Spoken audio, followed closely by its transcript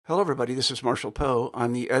Hello, everybody. This is Marshall Poe.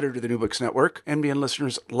 I'm the editor of the New Books Network. NBN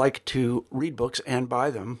listeners like to read books and buy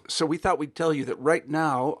them. So we thought we'd tell you that right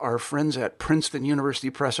now, our friends at Princeton University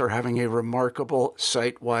Press are having a remarkable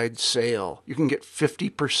site-wide sale. You can get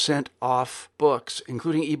 50% off books,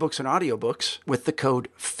 including ebooks and audiobooks, with the code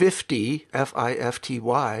 50,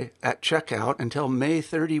 F-I-F-T-Y, at checkout until May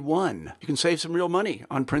 31. You can save some real money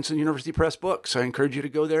on Princeton University Press books. I encourage you to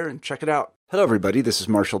go there and check it out. Hello, everybody. This is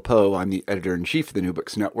Marshall Poe. I'm the editor-in-chief of the New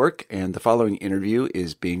Books Network, and the following interview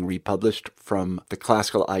is being republished from the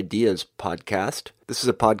Classical Ideas podcast. This is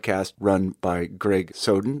a podcast run by Greg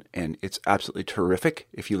Soden, and it's absolutely terrific.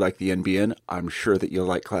 If you like the NBN, I'm sure that you'll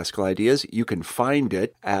like Classical Ideas. You can find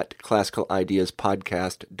it at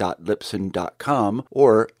classicalideaspodcast.libsyn.com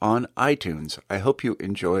or on iTunes. I hope you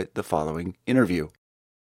enjoy the following interview.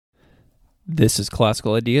 This is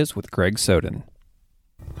Classical Ideas with Greg Soden.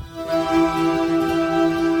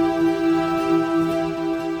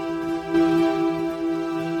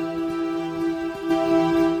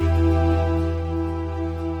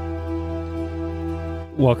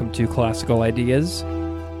 Welcome to Classical Ideas.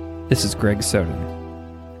 This is Greg Soden.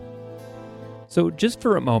 So just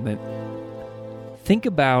for a moment, think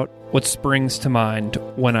about what springs to mind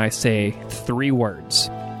when I say three words: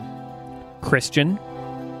 Christian,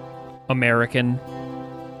 American,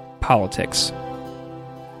 politics.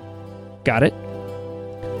 Got it?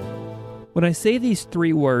 When I say these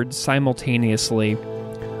three words simultaneously,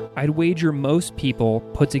 I'd wager most people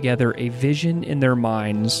put together a vision in their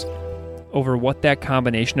minds over what that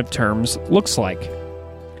combination of terms looks like.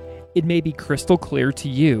 It may be crystal clear to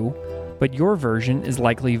you, but your version is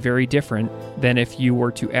likely very different than if you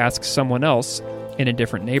were to ask someone else in a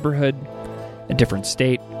different neighborhood, a different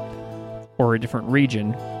state, or a different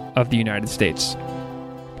region of the United States.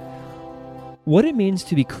 What it means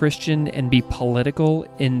to be Christian and be political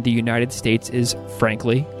in the United States is,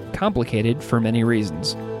 frankly, complicated for many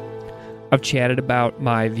reasons. I've chatted about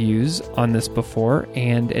my views on this before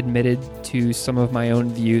and admitted to some of my own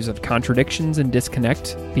views of contradictions and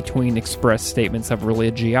disconnect between expressed statements of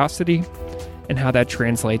religiosity and how that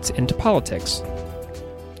translates into politics.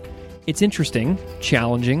 It's interesting,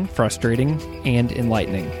 challenging, frustrating, and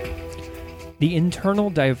enlightening. The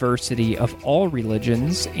internal diversity of all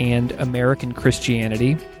religions and American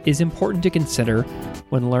Christianity is important to consider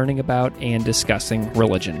when learning about and discussing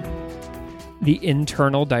religion. The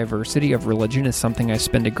internal diversity of religion is something I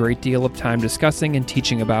spend a great deal of time discussing and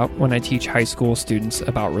teaching about when I teach high school students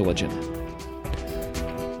about religion.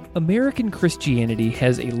 American Christianity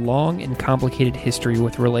has a long and complicated history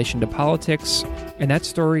with relation to politics, and that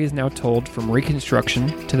story is now told from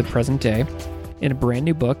Reconstruction to the present day in a brand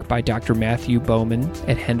new book by Dr. Matthew Bowman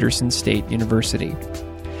at Henderson State University.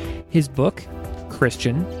 His book,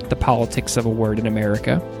 Christian: The Politics of a Word in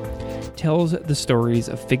America, tells the stories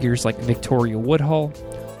of figures like Victoria Woodhull,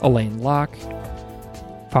 Elaine Locke,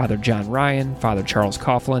 Father John Ryan, Father Charles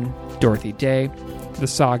Coughlin, Dorothy Day, the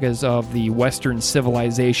sagas of the Western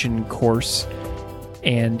Civilization course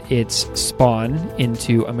and its spawn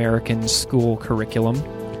into American school curriculum,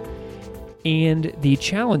 and the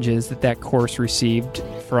challenges that course received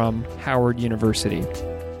from Howard University.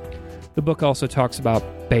 The book also talks about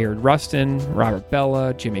Bayard Rustin, Robert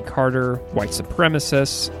Bella, Jimmy Carter, white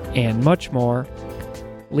supremacists, and much more,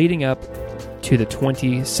 leading up to the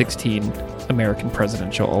 2016 American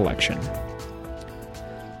presidential election.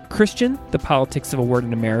 Christian: The Politics of a Word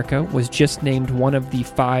in America was just named one of the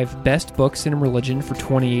 5 best books in religion for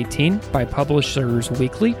 2018 by Publishers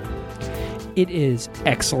Weekly. It is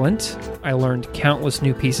excellent. I learned countless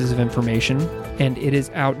new pieces of information, and it is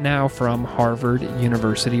out now from Harvard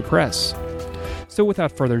University Press. So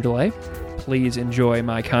without further delay, please enjoy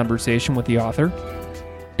my conversation with the author,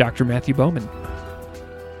 Dr. Matthew Bowman.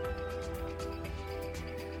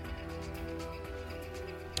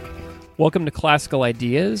 Welcome to Classical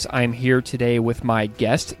Ideas. I'm here today with my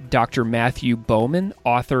guest, Dr. Matthew Bowman,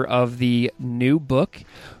 author of the new book,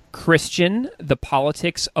 Christian: The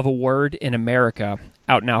Politics of a Word in America,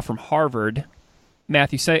 out now from Harvard.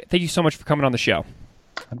 Matthew, thank you so much for coming on the show.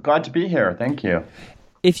 I'm glad to be here. Thank you.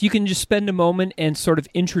 If you can just spend a moment and sort of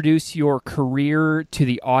introduce your career to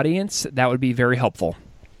the audience, that would be very helpful.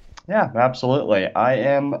 Yeah, absolutely. I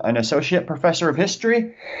am an associate professor of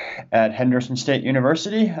history at Henderson State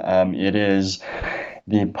University. It is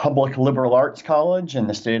the public liberal arts college in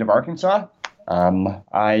the state of Arkansas.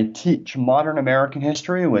 I teach modern American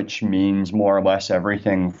history, which means more or less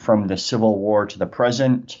everything from the Civil War to the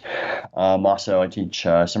present. Also, I teach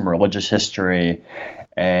some religious history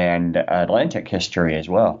and Atlantic history as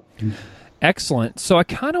well. Excellent. So I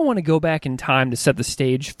kind of want to go back in time to set the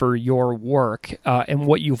stage for your work and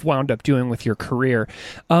what you've wound up doing with your career.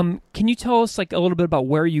 Can you tell us like a little bit about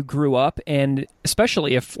where you grew up, and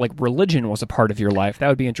especially if like religion was a part of your life? That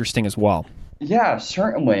would be interesting as well. Yeah,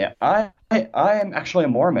 certainly. I am actually a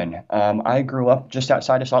Mormon. I grew up just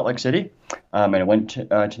outside of Salt Lake City, and I went to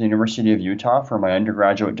the University of Utah for my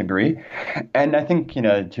undergraduate degree. And I think,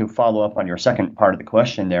 to follow up on your second part of the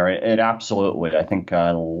question there, it absolutely, I think,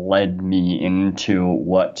 led me into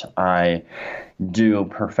what I do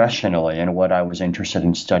professionally and what I was interested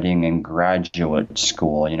in studying in graduate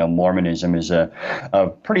school. Mormonism is a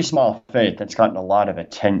pretty small faith that's gotten a lot of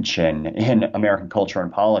attention in American culture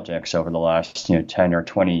and politics over the last 10 or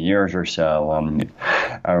 20 years or so.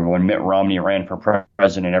 When Mitt Romney ran for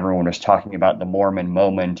president, everyone was talking about the Mormon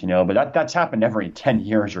moment, but that's happened every 10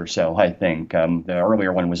 years or so, I think. The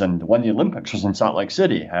earlier one was when the Olympics was in Salt Lake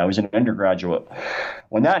City. I was an undergraduate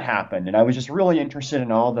when that happened, and I was just really interested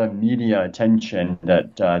in all the media attention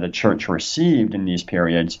that the church received in these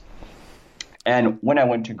periods. And when I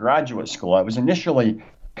went to graduate school, I was initially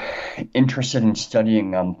interested in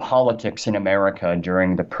studying politics in America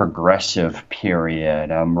during the progressive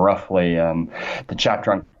period. Roughly, the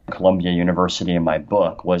chapter on Columbia University in my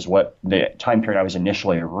book was what the time period I was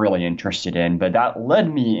initially really interested in. But that led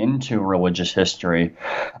me into religious history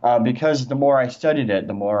because the more I studied it,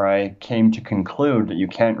 the more I came to conclude that you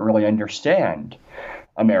can't really understand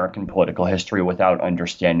American political history without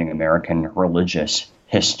understanding American religious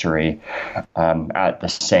history at the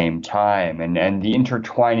same time. And the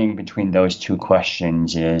intertwining between those two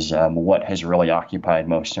questions is what has really occupied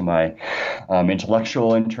most of my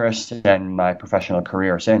intellectual interest and my professional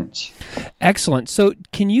career since. Excellent. So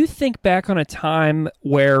can you think back on a time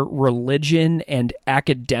where religion and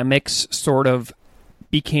academics sort of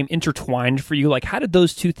became intertwined for you? Like, how did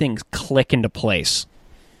those two things click into place?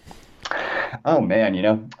 Oh, man,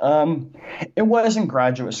 it was in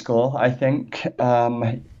graduate school, I think,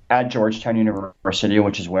 at Georgetown University,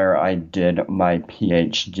 which is where I did my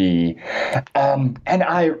PhD. And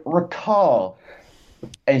I recall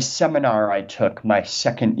a seminar I took my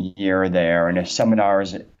second year there, and a seminar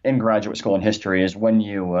in graduate school in history is when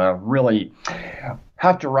you really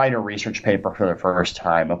have to write a research paper for the first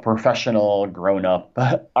time, a professional, grown-up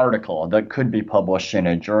article that could be published in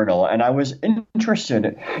a journal. And I was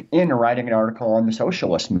interested in writing an article on the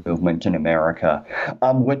socialist movement in America,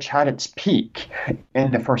 which had its peak in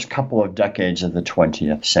the first couple of decades of the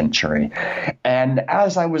 20th century. And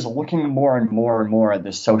as I was looking more and more and more at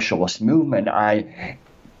the socialist movement, I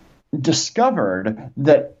discovered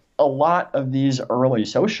that a lot of these early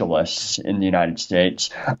socialists in the United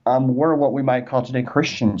States were what we might call today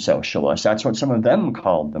Christian socialists. That's what some of them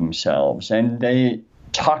called themselves. And they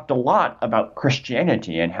talked a lot about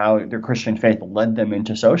Christianity and how their Christian faith led them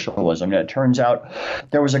into socialism. And it turns out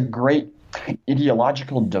there was a great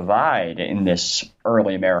ideological divide in this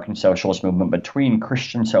early American socialist movement between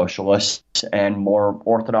Christian socialists and more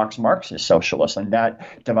orthodox Marxist socialists. And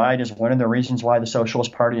that divide is one of the reasons why the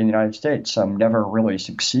Socialist Party in the United States never really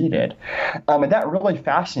succeeded. And that really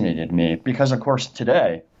fascinated me because, of course,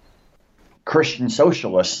 today, Christian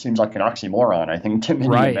socialist seems like an oxymoron, I think, to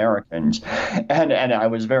many Americans. And I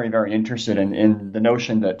was very, very interested in the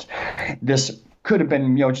notion that this could have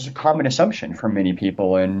been, just a common assumption for many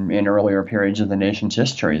people in earlier periods of the nation's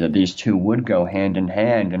history, that these two would go hand in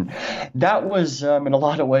hand. And that was, in a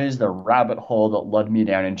lot of ways, the rabbit hole that led me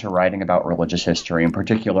down into writing about religious history, and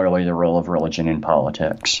particularly the role of religion in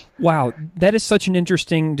politics. Wow, that is such an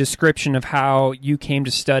interesting description of how you came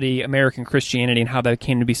to study American Christianity and how that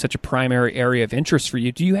came to be such a primary area of interest for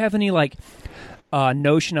you. Do you have any,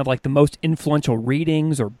 notion of the most influential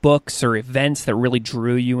readings or books or events that really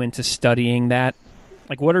drew you into studying that?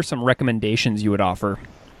 What are some recommendations you would offer?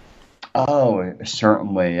 Oh,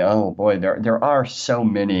 certainly. Oh boy, there are so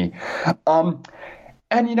many. And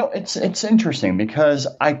it's interesting because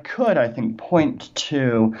I think, point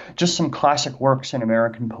to just some classic works in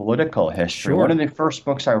American political history. Sure. One of the first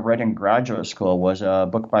books I read in graduate school was a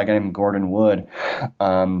book by a guy named Gordon Wood,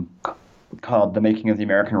 called The Making of the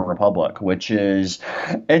American Republic, which is,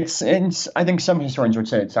 it's I think some historians would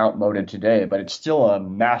say it's outmoded today, but it's still a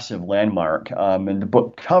massive landmark. And the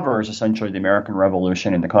book covers essentially the American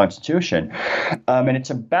Revolution and the Constitution. And it's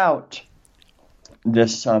about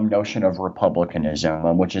this notion of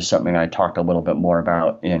republicanism, which is something I talked a little bit more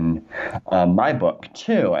about in my book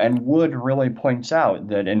too. And Wood really points out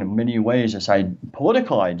that in many ways this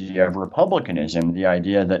political idea of republicanism, the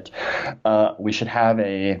idea that we should have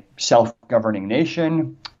a self-governing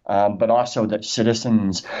nation, but also that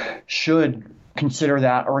citizens should consider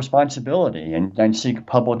that a responsibility and seek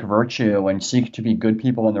public virtue and seek to be good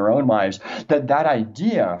people in their own lives, that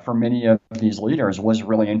idea for many of these leaders was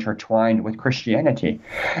really intertwined with Christianity.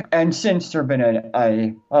 And since there's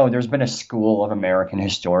been a school of American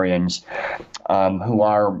historians who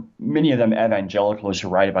are, many of them evangelicals who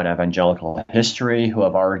write about evangelical history, who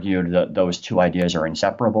have argued that those two ideas are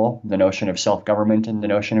inseparable, the notion of self-government and the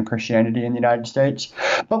notion of Christianity in the United States.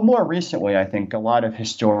 But more recently, I think a lot of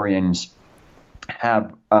historians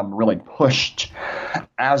have really pushed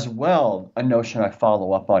as well a notion I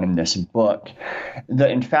follow up on in this book,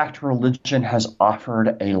 that in fact religion has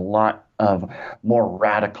offered a lot of more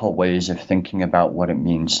radical ways of thinking about what it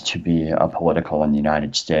means to be a political in the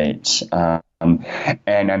United States.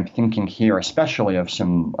 And I'm thinking here especially of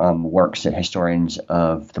some works that historians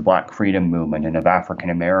of the Black Freedom Movement and of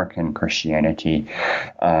African American Christianity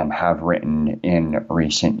have written in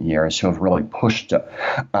recent years, who have really pushed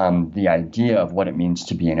the idea of what it means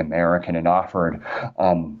to be an American and offered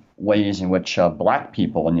ways in which Black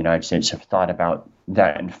people in the United States have thought about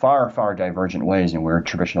that in far, far divergent ways than we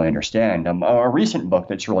traditionally understand. A recent book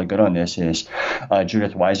that's really good on this is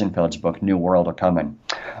Judith Weisenfeld's book, New World A-Comin',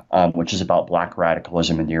 which is about Black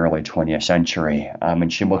radicalism in the early 20th century.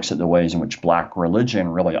 And she looks at the ways in which Black religion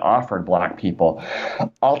really offered Black people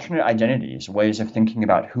alternate identities, ways of thinking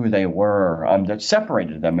about who they were, that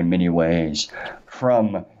separated them in many ways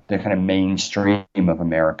from the kind of mainstream of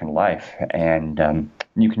American life. And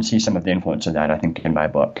you can see some of the influence of that, I think, in my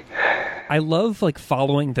book. I love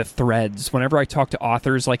following the threads. Whenever I talk to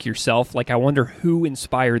authors like yourself, I wonder who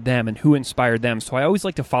inspired them and who inspired them. So I always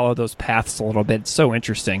like to follow those paths a little bit. It's so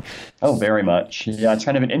interesting. Oh, very much. Yeah, it's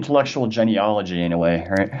kind of an intellectual genealogy in a way,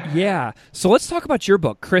 right? Yeah. So let's talk about your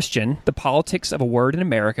book, Christian, The Politics of a Word in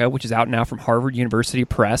America, which is out now from Harvard University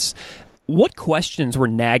Press. What questions were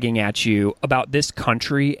nagging at you about this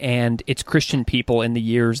country and its Christian people in the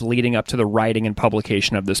years leading up to the writing and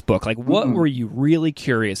publication of this book? What were you really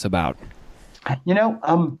curious about?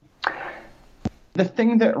 The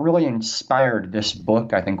thing that really inspired this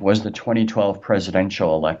book, I think, was the 2012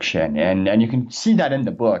 presidential election. And you can see that in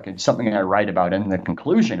the book. It's something I write about in the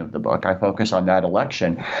conclusion of the book. I focus on that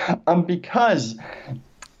election because,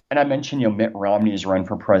 and I mentioned Mitt Romney's run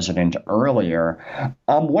for president earlier.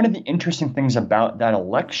 One of the interesting things about that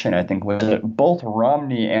election, I think, was that both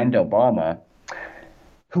Romney and Obama,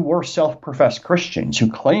 who were self-professed Christians, who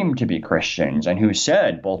claimed to be Christians, and who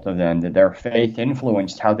said, both of them, that their faith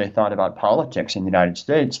influenced how they thought about politics in the United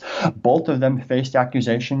States, both of them faced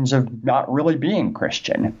accusations of not really being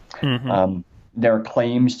Christian. Mm-hmm. Their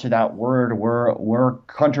claims to that word were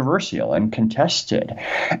controversial and contested.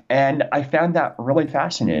 And I found that really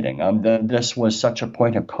fascinating. This was such a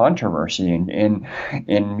point of controversy in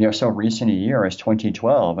so recent a year as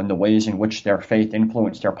 2012, and the ways in which their faith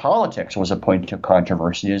influenced their politics was a point of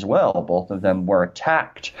controversy as well. Both of them were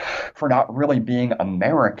attacked for not really being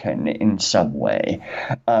American in some way.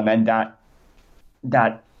 And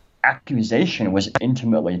that accusation was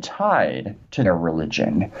intimately tied to their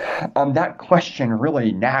religion. That question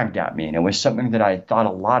really nagged at me, and it was something that I thought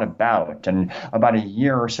a lot about. And about a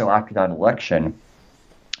year or so after that election,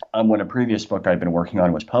 when a previous book I'd been working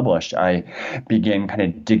on was published, I began kind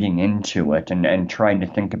of digging into it and trying to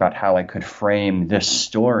think about how I could frame this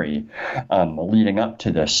story leading up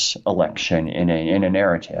to this election in a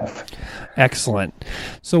narrative. Excellent.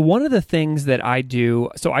 So one of the things that I do,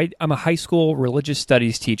 I'm a high school religious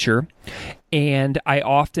studies teacher, and I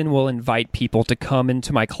often will invite people to come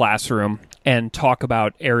into my classroom and talk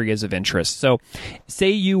about areas of interest. So say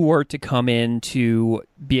you were to come in to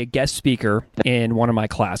be a guest speaker in one of my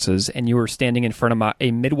classes, and you were standing in front of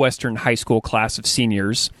a Midwestern high school class of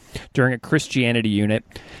seniors during a Christianity unit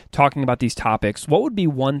talking about these topics. What would be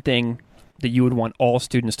one thing that you would want all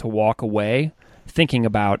students to walk away thinking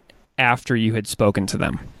about after you had spoken to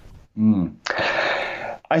them?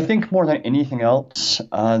 I think more than anything else,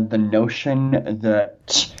 the notion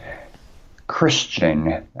that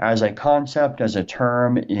Christian as a concept, as a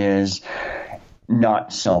term, is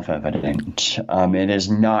not self-evident. It is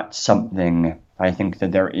not something I think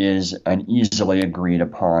that there is an easily agreed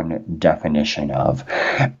upon definition of.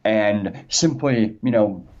 And simply,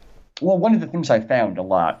 one of the things I found a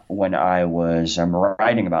lot when I was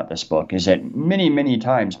writing about this book is that many, many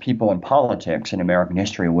times people in politics in American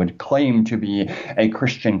history would claim to be a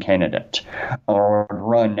Christian candidate or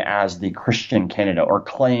run as the Christian candidate or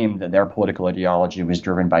claim that their political ideology was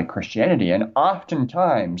driven by Christianity. And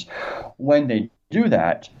oftentimes when they do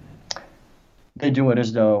that, they do it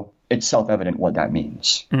as though it's self-evident what that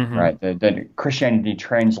means, right? That Christianity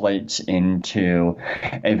translates into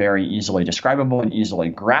a very easily describable and easily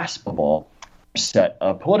graspable set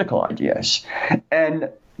of political ideas. And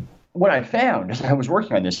what I found as I was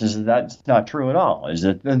working on this is that that's not true at all, is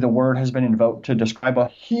that the word has been invoked to describe a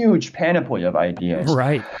huge panoply of ideas.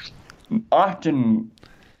 Right. Often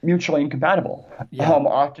mutually incompatible,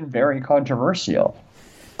 often very controversial.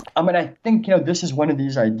 And I think, this is one of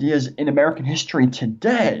these ideas in American history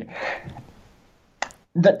today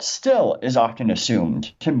that still is often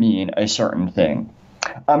assumed to mean a certain thing.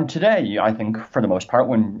 Today, I think, for the most part,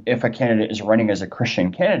 if a candidate is running as a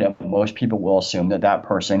Christian candidate, most people will assume that that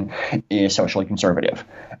person is socially conservative.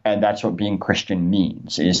 And that's what being Christian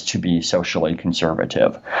means, is to be socially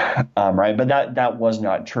conservative, right? But that was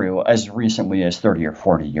not true as recently as 30 or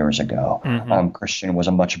 40 years ago. Christian was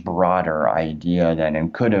a much broader idea then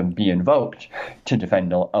and could be invoked to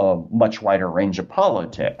defend a much wider range of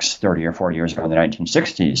politics 30 or 40 years ago in the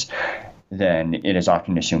 1960s. Than it is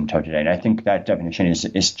often assumed today. And I think that definition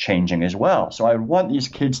is changing as well. So I want these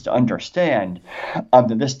kids to understand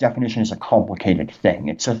that this definition is a complicated thing.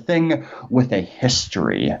 It's a thing with a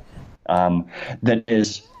history that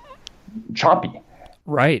is choppy.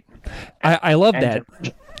 Right. I love that.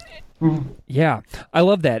 Yeah, I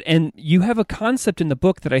love that. And you have a concept in the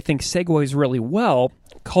book that I think segues really well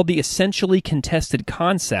called the essentially contested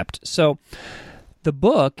concept. So the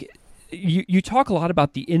book... You talk a lot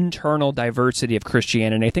about the internal diversity of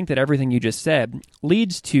Christianity, and I think that everything you just said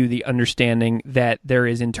leads to the understanding that there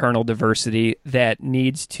is internal diversity that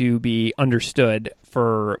needs to be understood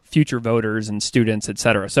for future voters and students,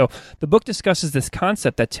 etc. So the book discusses this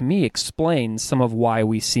concept that, to me, explains some of why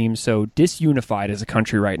we seem so disunified as a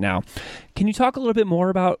country right now. Can you talk a little bit more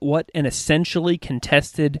about what an essentially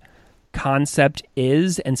contested concept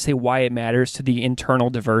is and say why it matters to the internal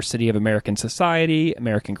diversity of American society,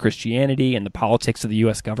 American Christianity, and the politics of the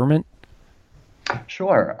U.S. government?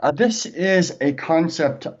 Sure. This is a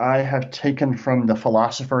concept I have taken from the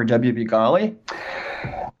philosopher W.B. Ghaly.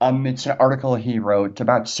 It's an article he wrote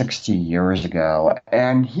about 60 years ago,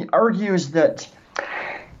 and he argues that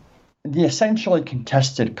the essentially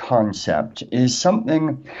contested concept is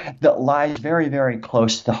something that lies very, very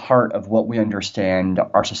close to the heart of what we understand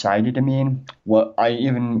our society to mean.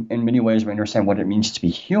 In many ways, we understand what it means to be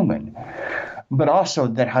human, but also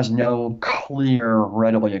that has no clear,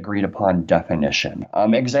 readily agreed upon definition.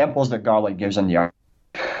 Examples that Ghaly gives in the article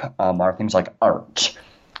are things like art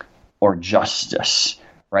or justice,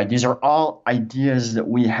 right? These are all ideas that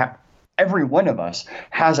we have. Every one of us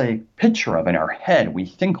has a picture of in our head. We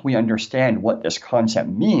think we understand what this concept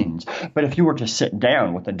means. But if you were to sit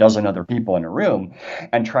down with a dozen other people in a room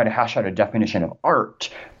and try to hash out a definition of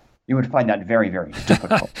art, you would find that very, very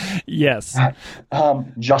difficult. Yes.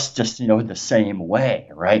 Justice, the same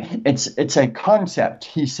way, right? It's a concept,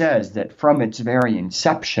 he says, that from its very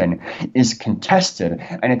inception is contested,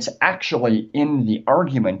 and it's actually in the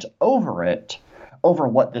argument over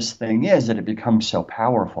what this thing is that it becomes so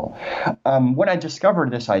powerful. When I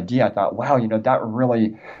discovered this idea, I thought, wow, that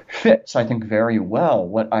really fits, I think, very well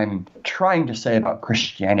what I'm trying to say about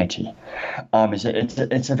Christianity.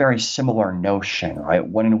 It's a very similar notion, right?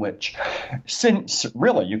 One in which, since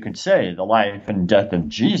really you could say the life and death of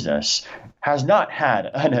Jesus has not had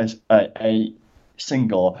a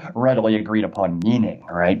single readily agreed upon meaning,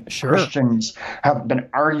 right? Sure. Christians have been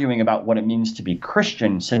arguing about what it means to be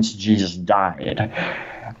Christian since Jesus died.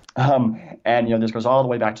 And this goes all the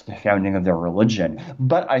way back to the founding of their religion.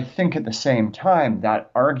 But I think at the same time,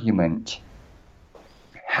 that argument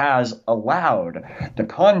has allowed the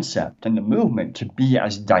concept and the movement to be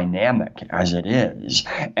as dynamic as it is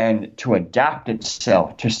and to adapt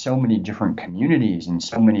itself to so many different communities and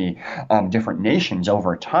so many different nations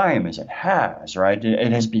over time as it has, right?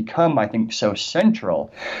 It has become, I think, so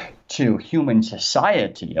central to human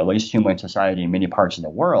society, at least human society in many parts of the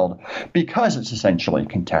world, because it's essentially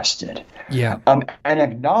contested. Yeah. And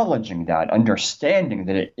acknowledging that, understanding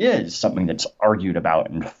that it is something that's argued about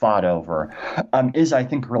and fought over, is, I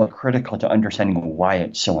think, really critical to understanding why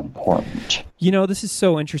it's so important. This is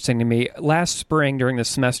so interesting to me. Last spring during the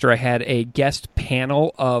semester, I had a guest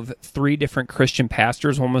panel of 3 different Christian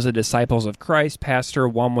pastors. One was a Disciples of Christ pastor,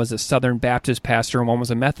 one was a Southern Baptist pastor, and one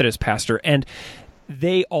was a Methodist pastor. And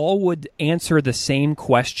they all would answer the same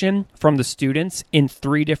question from the students in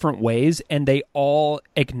 3 different ways, and they all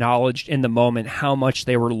acknowledged in the moment how much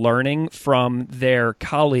they were learning from their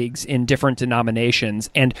colleagues in different denominations.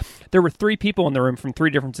 And there were 3 people in the room from 3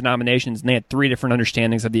 different denominations, and they had 3 different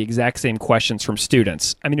understandings of the exact same questions from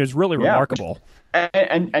students. I mean, it was really remarkable.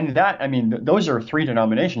 And that, I mean, those are three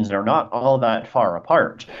denominations that are not all that far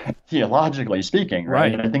apart, theologically speaking,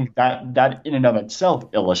 right? And I think that in and of itself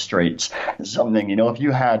illustrates something. If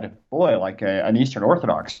you had, like an Eastern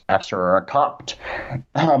Orthodox pastor or a Copt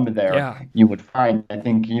you would find, I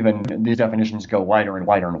think, even these definitions go wider and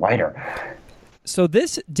wider and wider. So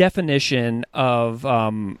this definition of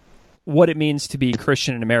what it means to be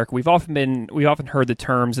Christian in America, we've often heard the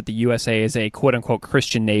terms that the USA is a quote-unquote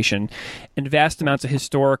Christian nation, and vast amounts of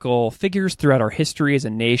historical figures throughout our history as a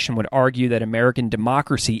nation would argue that American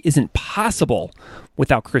democracy isn't possible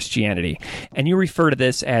without Christianity. And you refer to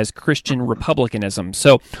this as Christian republicanism.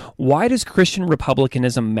 So why does Christian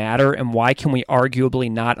republicanism matter, and why can we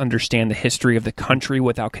arguably not understand the history of the country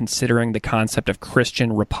without considering the concept of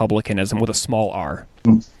Christian republicanism with a small r?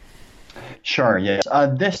 Sure, yes.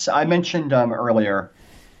 This, I mentioned earlier,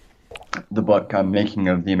 the book Making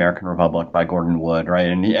of the American Republic by Gordon Wood, right?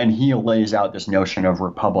 And he lays out this notion of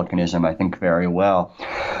republicanism, I think, very well.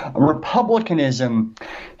 Republicanism,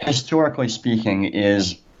 historically speaking,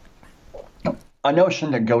 is a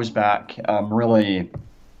notion that goes back really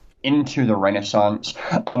into the Renaissance,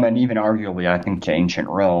 and even arguably, I think, to ancient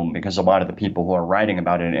Rome, because a lot of the people who are writing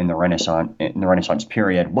about it in the Renaissance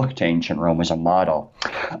period look to ancient Rome as a model.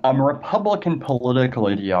 Republican political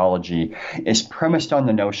ideology is premised on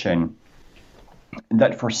the notion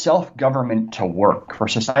that for self-government to work, for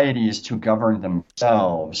societies to govern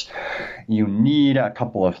themselves, you need a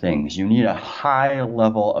couple of things. You need a high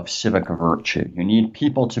level of civic virtue. You need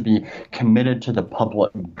people to be committed to the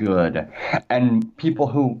public good, and people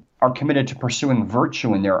who are committed to pursuing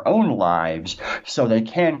virtue in their own lives so they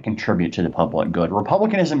can contribute to the public good.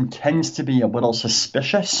 Republicanism tends to be a little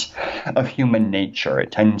suspicious of human nature.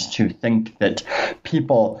 It tends to think that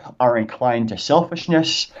people are inclined to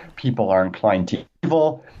selfishness, people are inclined to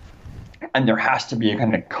evil, and there has to be a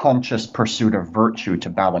kind of conscious pursuit of virtue to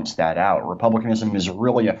balance that out. Republicanism is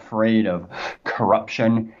really afraid of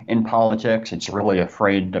corruption in politics. It's really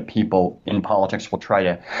afraid that people in politics will try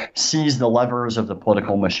to seize the levers of the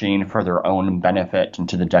political machine for their own benefit and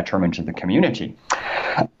to the detriment of the community.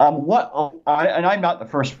 And I'm not the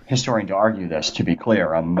first historian to argue this, to be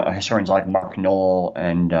clear. Historians like Mark Knoll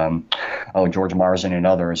and George Marsden and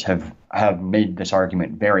others have made this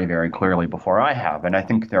argument very, very clearly before I have, and I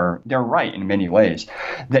think they're right in many ways,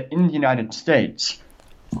 that in the United States,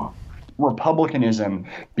 republicanism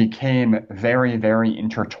became very, very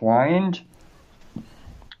intertwined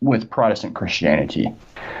with Protestant Christianity.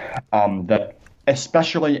 That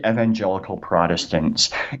especially evangelical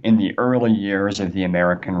Protestants in the early years of the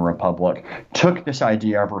American Republic took this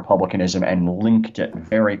idea of republicanism and linked it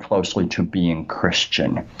very closely to being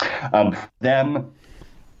Christian. Them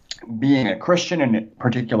being a Christian, and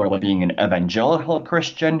particularly being an evangelical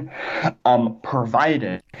Christian,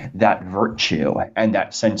 provided that virtue and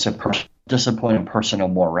that sense of discipline and personal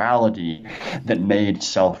morality that made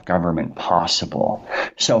self-government possible.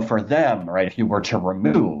 So for them, right, if you were to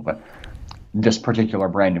remove this particular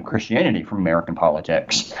brand of Christianity from American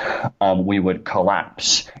politics, we would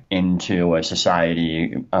collapse into a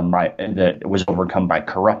society that was overcome by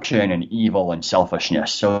corruption and evil and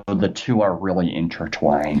selfishness. So the two are really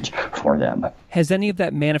intertwined for them. Has any of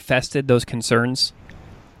that manifested those concerns?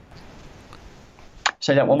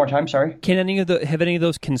 Say that one more time, sorry. Have any of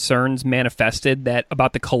those concerns manifested that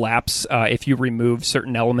about the collapse if you remove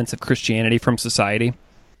certain elements of Christianity from society?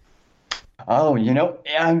 Oh,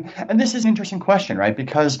 and this is an interesting question, right?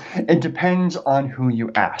 Because it depends on who you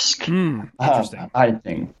ask. Interesting. I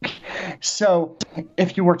think. So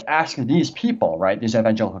if you were to ask these people, right, these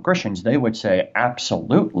evangelical Christians, they would say,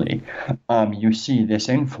 absolutely, you see this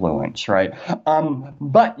influence, right?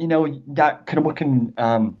 But, that could look in,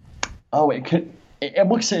 it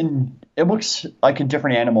looks like a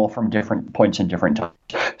different animal from different points in different times.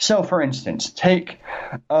 So, for instance, take,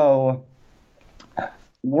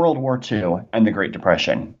 World War II and the Great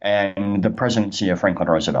Depression and the presidency of Franklin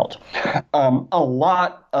Roosevelt. A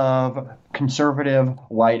lot of conservative,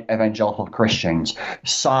 white, evangelical Christians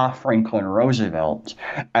saw Franklin Roosevelt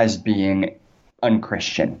as being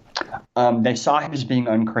unchristian. They saw him as being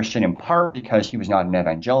unchristian in part because he was not an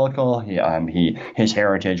evangelical. His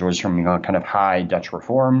heritage was from kind of high Dutch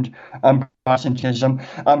Reformed Protestantism.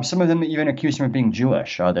 Some of them even accused him of being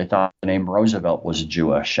Jewish. They thought the name Roosevelt was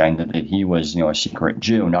Jewish and that he was, a secret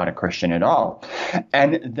Jew, not a Christian at all.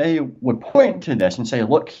 And they would point to this and say,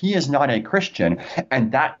 look, he is not a Christian,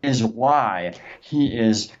 and that is why he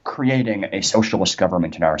is creating a socialist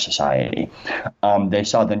government in our society. They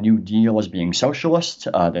saw the New Deal as being socialist.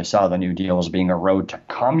 They saw the New Deal as being a road to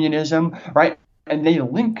communism, right? And they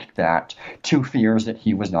linked that to fears that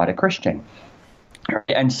he was not a Christian.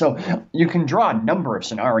 And so you can draw a number of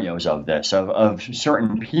scenarios of this, of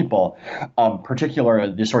certain people,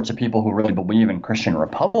 particularly the sorts of people who really believe in Christian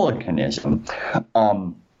republicanism,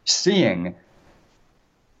 seeing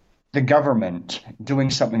the government doing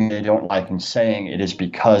something they don't like and saying it is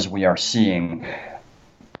because we are seeing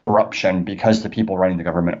corruption, because the people running the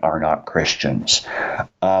government are not Christians.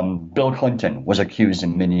 Bill Clinton was accused of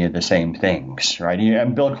many of the same things, right?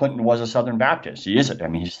 And Bill Clinton was a Southern Baptist. He isn't. I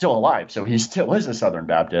mean, he's still alive, so he still is a Southern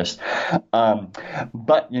Baptist.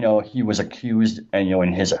 But, he was accused, and,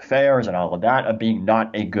 in his affairs and all of that, of being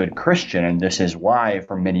not a good Christian. And this is why,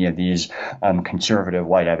 for many of these conservative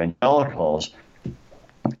white evangelicals,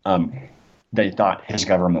 they thought his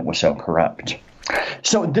government was so corrupt.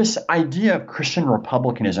 So this idea of Christian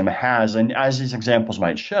republicanism has, and as these examples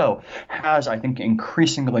might show, has, I think,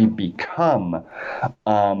 increasingly become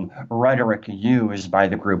rhetoric used by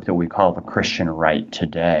the group that we call the Christian right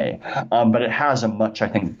today. But it has a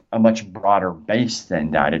much broader base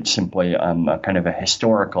than that. It's simply a kind of a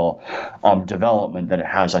historical development that it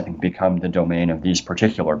has, I think, become the domain of these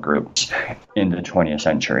particular groups in the 20th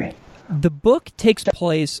century. The book takes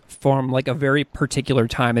place from a very particular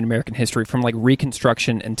time in American history, from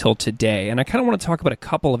Reconstruction until today. And I kind of want to talk about a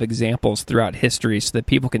couple of examples throughout history so that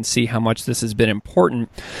people can see how much this has been important.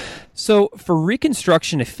 So for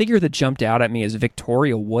Reconstruction, a figure that jumped out at me is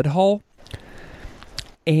Victoria Woodhull.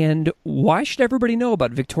 And why should everybody know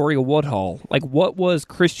about Victoria Woodhull? What was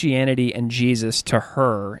Christianity and Jesus to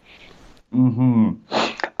her?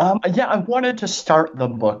 I wanted to start the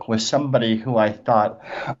book with somebody who I thought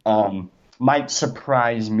might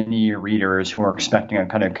surprise many readers who are expecting a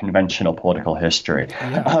kind of conventional political history.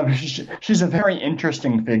 Yeah. She's a very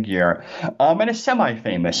interesting figure, and a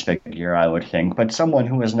semi-famous figure, I would think, but someone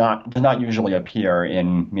who does not usually appear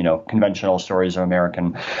in conventional stories of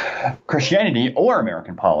American Christianity or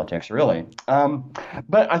American politics, really.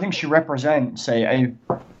 But I think she represents a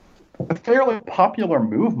fairly popular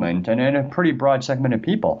movement and in a pretty broad segment of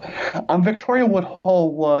people. Victoria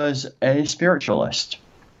Woodhull was a spiritualist.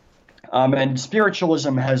 And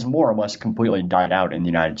spiritualism has more or less completely died out in the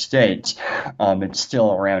United States. It's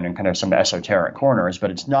still around in kind of some esoteric corners, but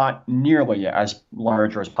it's not nearly as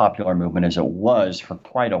large or as popular a movement as it was for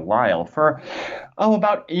quite a while. For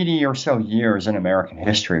about 80 or so years in American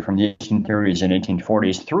history, from the 1830s and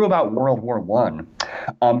 1840s through about World War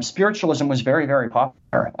I, spiritualism was very, very popular.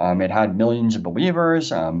 It had millions of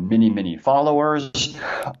believers, many, many followers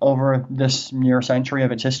over this near century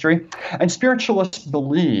of its history. And spiritualists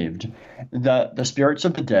believed that the spirits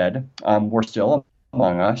of the dead were still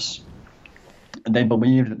among us. They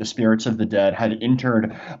believed that the spirits of the dead had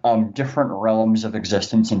entered different realms of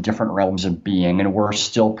existence and different realms of being and were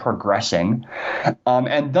still progressing,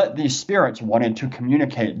 and that these spirits wanted to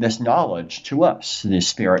communicate this knowledge to us. These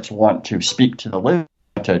spirits want to speak to the living,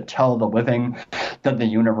 to tell the living that the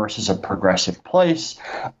universe is a progressive place,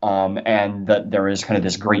 and that there is kind of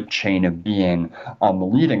this great chain of being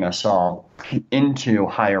leading us all into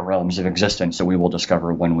higher realms of existence that we will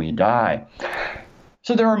discover when we die.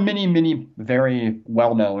 So there are many, many very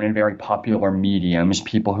well-known and very popular mediums,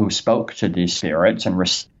 people who spoke to these spirits and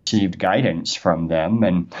received guidance from them,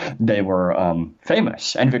 and they were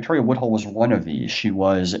famous. And Victoria Woodhull was one of these. She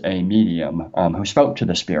was a medium who spoke to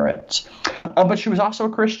the spirits. But she was also a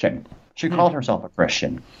Christian. She called herself a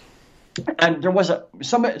Christian. And there was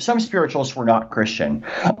some spiritualists were not Christian,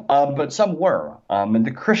 but some were. And the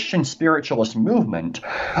Christian spiritualist movement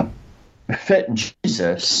fit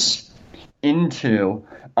Jesus into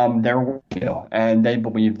their worldview, and they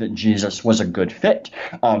believed that Jesus was a good fit.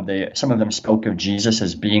 Some of them spoke of Jesus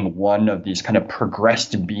as being one of these kind of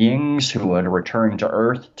progressed beings who would return to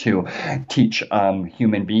Earth to teach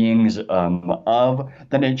human beings of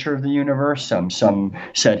the nature of the universe. Some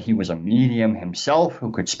said he was a medium himself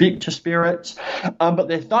who could speak to spirits, but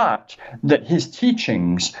they thought that his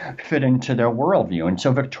teachings fit into their worldview. And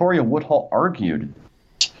so Victoria Woodhull argued.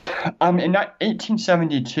 In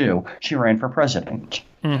 1872, she ran for president.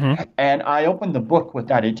 Mm-hmm. And I opened the book with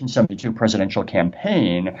that 1872 presidential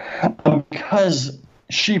campaign because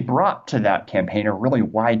she brought to that campaign a really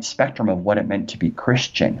wide spectrum of what it meant to be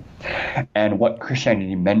Christian and what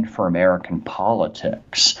Christianity meant for American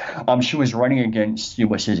politics. She was running against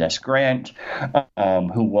Ulysses S. Grant,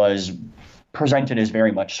 who was presented as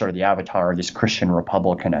very much sort of the avatar of this Christian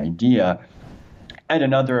Republican idea, and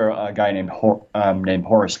another guy named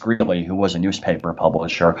Horace Greeley, who was a newspaper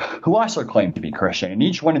publisher, who also claimed to be Christian. And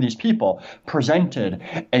each one of these people presented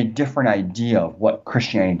a different idea of what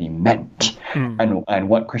Christianity meant. and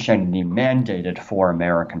what Christianity mandated for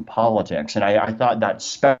American politics. And I thought that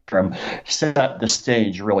spectrum set the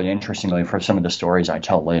stage really interestingly for some of the stories I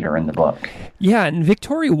tell later in the book. Yeah, and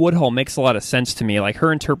Victoria Woodhull makes a lot of sense to me. Like,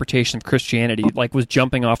 her interpretation of Christianity was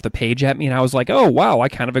jumping off the page at me, and I was like, oh, wow, I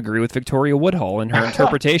kind of agree with Victoria Woodhull and her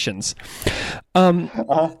interpretations.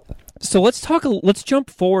 So let's jump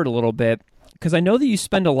forward a little bit, because I know that you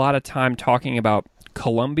spend a lot of time talking about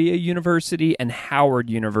Columbia University and Howard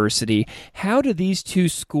University. How do these two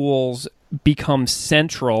schools become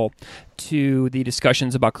central to the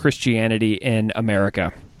discussions about Christianity in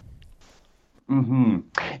America?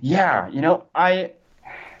 Yeah, I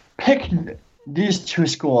picked these two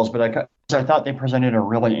schools, but I thought they presented a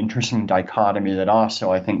really interesting dichotomy that also,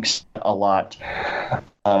 I think, set a lot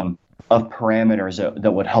of parameters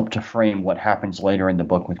that would help to frame what happens later in the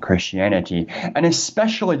book with Christianity, and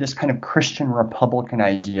especially this kind of Christian Republican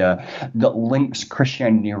idea that links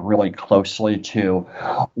Christianity really closely to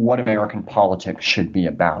what American politics should be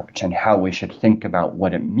about and how we should think about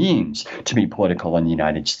what it means to be political in the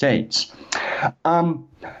United States.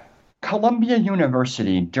 Columbia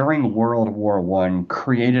University during World War I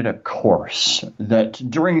created a course that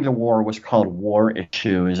during the war was called War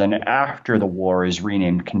Issues, and after the war is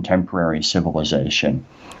renamed Contemporary Civilization.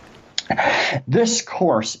 This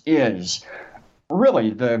course is really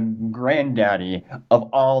the granddaddy of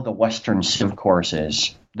all the Western Civ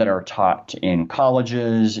courses that are taught in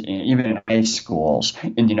colleges, even in high schools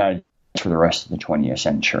in the United States for the rest of the 20th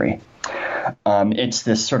century. It's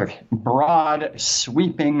this sort of broad,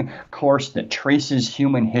 sweeping course that traces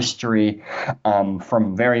human history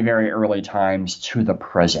from very, very early times to the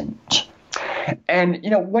present. And,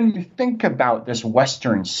 when you think about this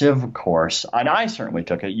Western Civ course, and I certainly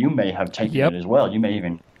took it, you may have taken it as well. You may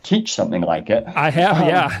even teach something like it. I have,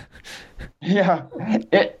 yeah. Yeah.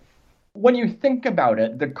 When you think about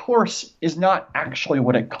it, the course is not actually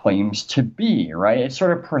what it claims to be, right? It's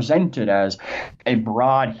sort of presented as a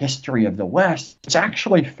broad history of the West. It's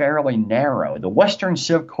actually fairly narrow. The Western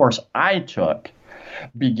Civ course I took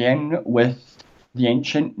began with the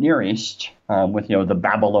ancient Near East, with the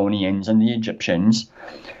Babylonians and the Egyptians,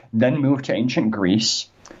 then moved to ancient Greece,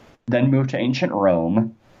 then moved to ancient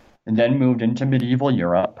Rome, and then moved into medieval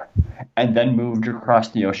Europe, and then moved across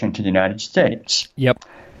the ocean to the United States. Yep.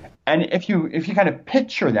 And if you kind of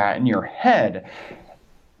picture that in your head,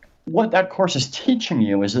 what that course is teaching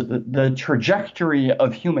you is that the trajectory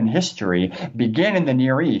of human history began in the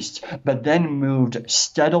Near East, but then moved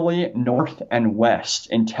steadily north and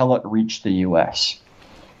west until it reached the U.S.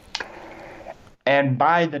 And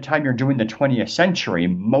by the time you're doing the 20th century,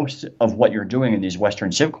 most of what you're doing in these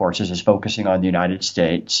Western Civ courses is focusing on the United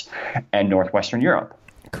States and Northwestern Europe.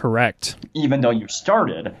 Correct. Even though you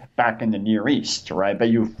started back in the Near East, right? But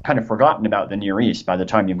you've kind of forgotten about the Near East by the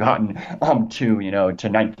time you've gotten to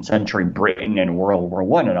 19th century Britain and World War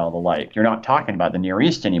I and all the like. You're not talking about the Near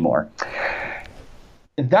East anymore.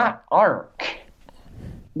 That arc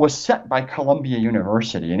was set by Columbia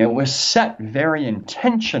University, and it was set very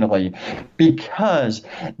intentionally because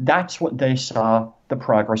that's what they saw the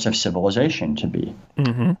progress of civilization to be.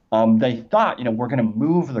 They thought, we're going to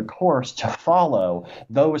move the course to follow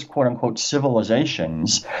those quote-unquote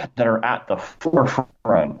civilizations that are at the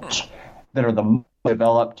forefront, that are the most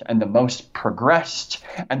developed and the most progressed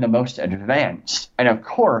and the most advanced. And of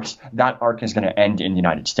course, that arc is going to end in the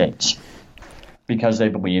United States, because they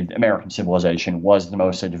believed American civilization was the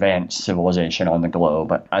most advanced civilization on the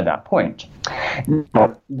globe at that point.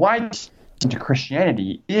 Now, why to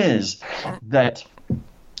Christianity is that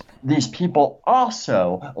these people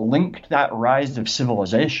also linked that rise of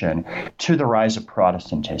civilization to the rise of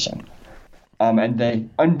Protestantism. And they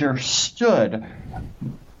understood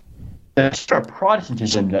the sort of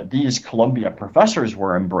Protestantism that these Columbia professors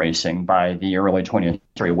were embracing by the early 20th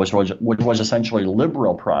century was essentially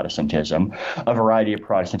liberal Protestantism, a variety of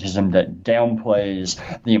Protestantism that downplays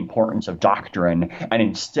the importance of doctrine and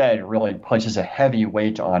instead really places a heavy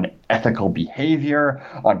weight on ethical behavior,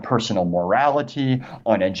 on personal morality,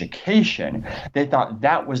 on education. They thought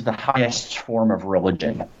that was the highest form of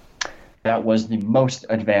religion. That was the most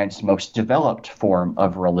advanced, most developed form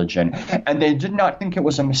of religion. And they did not think it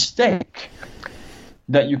was a mistake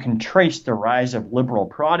that you can trace the rise of liberal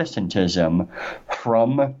Protestantism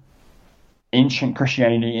from ancient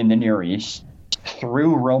Christianity in the Near East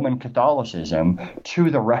through Roman Catholicism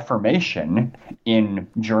to the Reformation in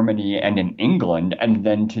Germany and in England, and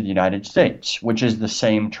then to the United States, which is the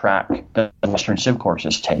same track that the Western Civ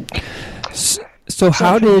courses take. So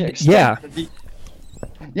how did, yeah.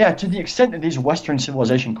 Yeah, to the extent that these Western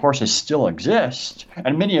civilization courses still exist,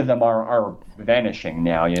 and many of them are vanishing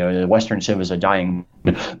now, the Western civ is a dying,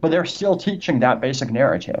 but they're still teaching that basic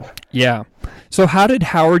narrative. Yeah. So how did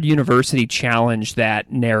Howard University challenge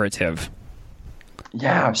that narrative?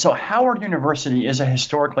 Yeah, so Howard University is a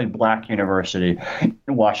historically black university in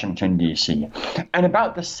Washington, D.C. And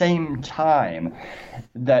about the same time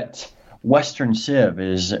that Western Civ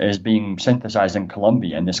is being synthesized in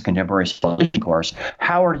Columbia in this contemporary civilization course,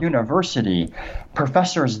 Howard University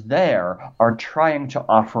professors there are trying to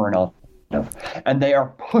offer an alternative. And they are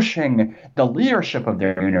pushing the leadership of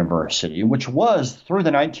their university, which was through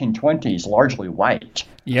the 1920s largely white.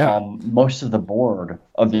 Yeah. Most of the board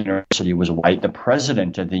of the university was white. The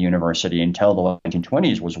president of the university until the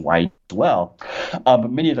 1920s was white as well.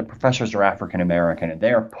 But many of the professors are African American, and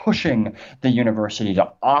they are pushing the university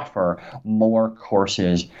to offer more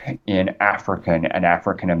courses in African and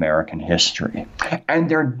African American history. And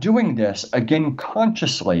they're doing this, again,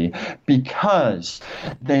 consciously because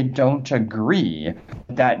they don't agree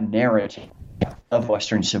with that narrative of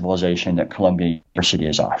Western civilization that Columbia University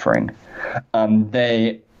is offering.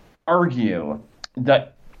 They argue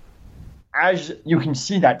that, as you can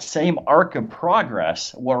see, that same arc of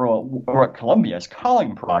progress, or what Columbia is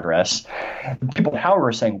calling progress, people at Howard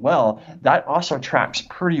are saying, well, that also tracks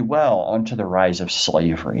pretty well onto the rise of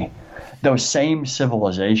slavery. Those same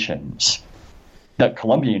civilizations that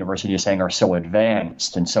Columbia University is saying are so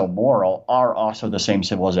advanced and so moral are also the same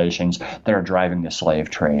civilizations that are driving the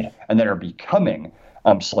slave trade and that are becoming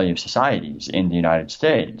slave societies in the United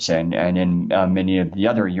States and in many of the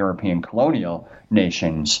other European colonial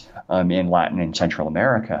nations in Latin and Central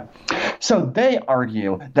America. So they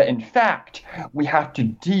argue that, in fact, we have to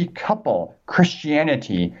decouple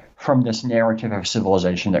Christianity from this narrative of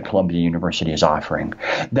civilization that Columbia University is offering.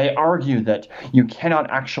 They argue that you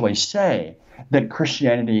cannot actually say that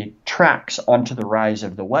Christianity tracks onto the rise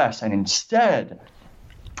of the West, and instead,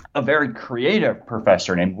 a very creative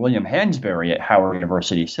professor named William Hansberry at Howard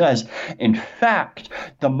University says, in fact,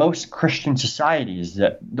 the most Christian societies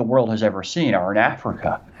that the world has ever seen are in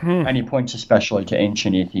Africa. And he points especially to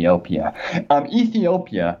ancient Ethiopia.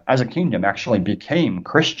 Ethiopia, as a kingdom, actually became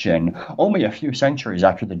Christian only a few centuries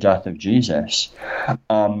after the death of Jesus.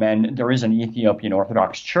 And there is an Ethiopian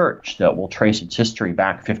Orthodox Church that will trace its history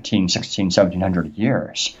back 15, 16, 1700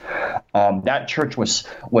 years. That church was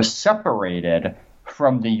separated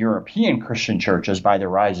from the European Christian churches by the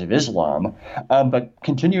rise of Islam, but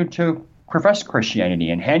continued to profess Christianity.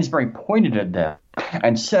 And Hansberry pointed at them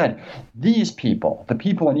and said, these people, the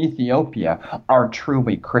people in Ethiopia, are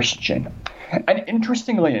truly Christian. And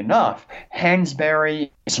interestingly enough,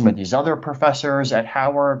 Hansberry, some of these other professors at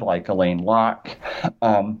Howard, like Elaine Locke,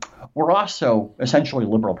 were also essentially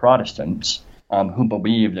liberal Protestants. Who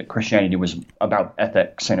believed that Christianity was about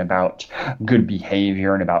ethics and about good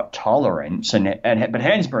behavior and about tolerance. But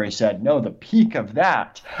Hansberry said, no, the peak of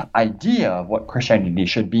that idea of what Christianity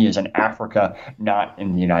should be is in Africa, not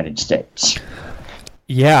in the United States.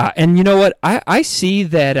 Yeah, and you know what? I see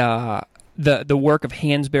that the work of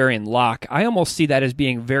Hansberry and Locke, I almost see that as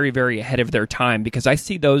being very, very ahead of their time, because I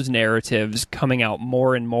see those narratives coming out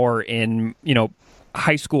more and more in,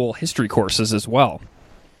 high school history courses as well.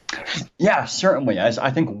 Yeah, certainly. As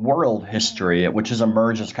I think world history, which has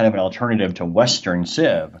emerged as kind of an alternative to Western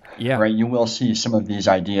Civ, right? You will see some of these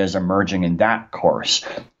ideas emerging in that course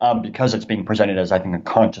because it's being presented as, I think, a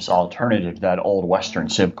conscious alternative to that old Western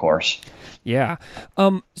Civ course. Yeah.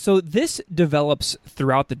 So this develops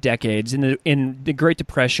throughout the decades. In the Great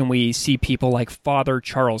Depression, we see people like Father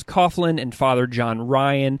Charles Coughlin and Father John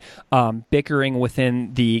Ryan bickering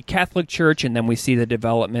within the Catholic Church, and then we see the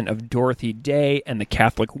development of Dorothy Day and the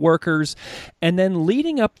Catholic workers. And then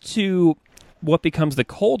leading up to what becomes the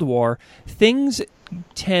Cold War, things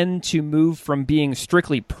tend to move from being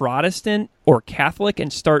strictly Protestant or Catholic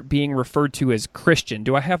and start being referred to as Christian.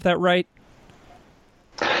 Do I have that right?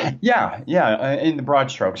 Yeah. In the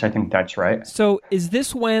broad strokes, I think that's right. So is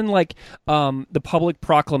this when, the public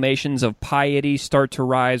proclamations of piety start to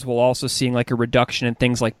rise while also seeing, a reduction in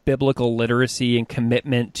things like biblical literacy and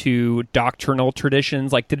commitment to doctrinal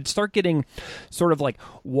traditions? Did it start getting sort of,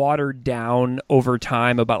 watered down over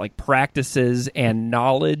time about, practices and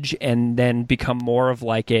knowledge, and then become more of,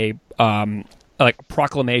 a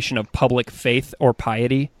proclamation of public faith or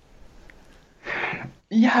piety?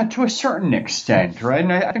 Yeah, to a certain extent, right?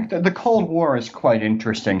 And I think the Cold War is quite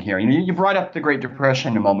interesting here. You brought up the Great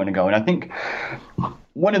Depression a moment ago, and I think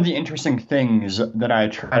one of the interesting things that I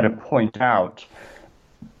try to point out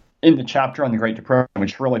in the chapter on the Great Depression,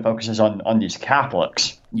 which really focuses on these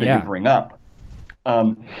Catholics that you bring up,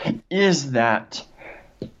 is that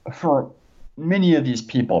for many of these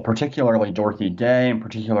people, particularly Dorothy Day and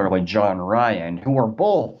particularly John Ryan, who were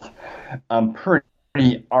both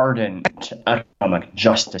pretty ardent economic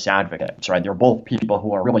justice advocates, right? They're both people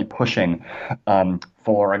who are really pushing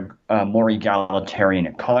for a more egalitarian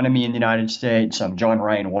economy in the United States. John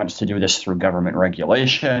Ryan wants to do this through government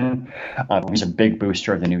regulation. He's a big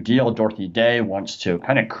booster of the New Deal. Dorothy Day wants to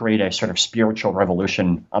kind of create a sort of spiritual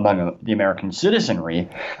revolution among the American citizenry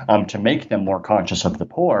to make them more conscious of the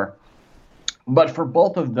poor. But for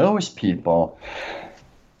both of those people,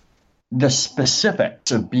 the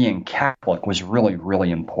specifics of being Catholic was really,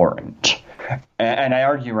 really important. And I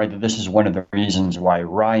argue, right, that this is one of the reasons why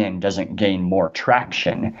Ryan doesn't gain more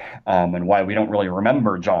traction and why we don't really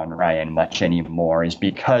remember John Ryan much anymore, is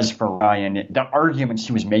because for Ryan, the arguments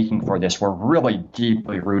he was making for this were really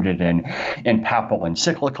deeply rooted in papal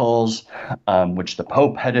encyclicals, which the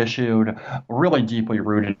Pope had issued, really deeply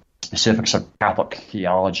rooted in specifics of Catholic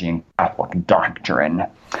theology and Catholic doctrine.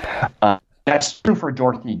 That's true for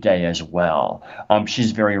Dorothy Day as well.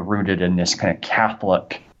 She's very rooted in this kind of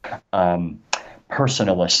Catholic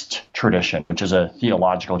personalist tradition, which is a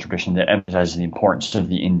theological tradition that emphasizes the importance of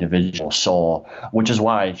the individual soul, which is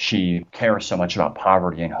why she cares so much about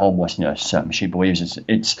poverty and homelessness. She believes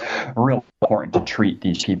it's really important to treat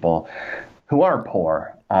these people who are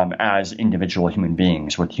poor as individual human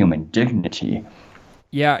beings with human dignity.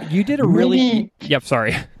 Yeah, you did a really... Yep,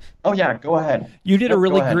 sorry. Oh yeah, go ahead. You did a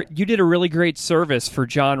really great service for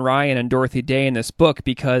John Ryan and Dorothy Day in this book,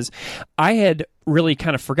 because I had really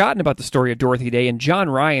kind of forgotten about the story of Dorothy Day, and John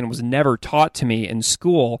Ryan was never taught to me in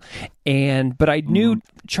school, but I knew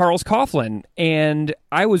Charles Coughlin, and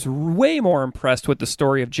I was way more impressed with the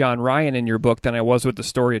story of John Ryan in your book than I was with the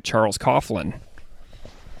story of Charles Coughlin.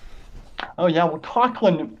 Oh yeah, well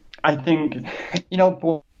Coughlin, I think,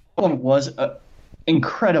 Coughlin was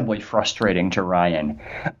incredibly frustrating to Ryan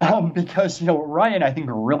because, Ryan, I think,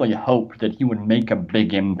 really hoped that he would make a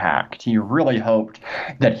big impact. He really hoped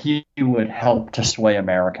that he would help to sway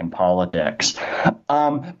American politics.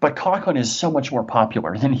 But Coughlin is so much more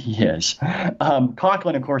popular than he is.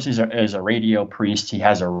 Coughlin, of course, is a radio priest. He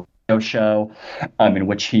has a radio show in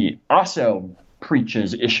which he also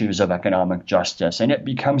preaches issues of economic justice, and it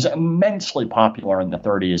becomes immensely popular in the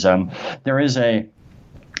 30s. There is a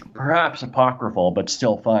perhaps apocryphal, but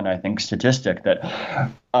still fun, I think, statistic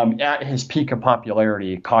that at his peak of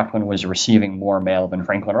popularity, Coughlin was receiving more mail than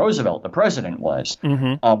Franklin Roosevelt, the president, was,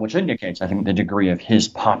 which indicates, I think, the degree of his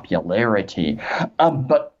popularity.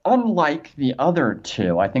 But unlike the other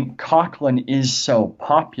two, I think Coughlin is so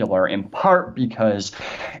popular in part because,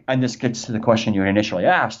 and this gets to the question you had initially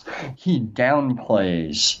asked, he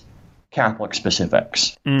downplays Catholic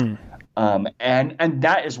specifics. And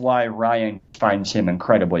that is why Ryan finds him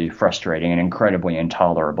incredibly frustrating and incredibly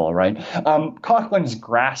intolerable, right? Coughlin's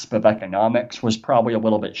grasp of economics was probably a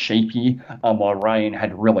little bit shaky, while Ryan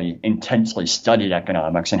had really intensely studied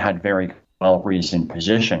economics and had very well-reasoned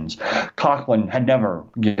positions. Coughlin had never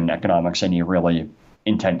given economics any really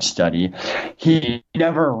intense study. He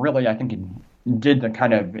never really, I think, did the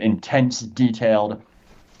kind of intense, detailed,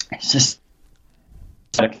 systematic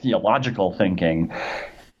theological thinking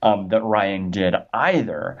that Ryan did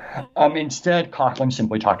either. Instead, Coughlin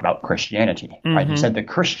simply talked about Christianity. Right? He said the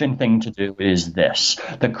Christian thing to do is this.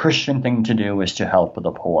 The Christian thing to do is to help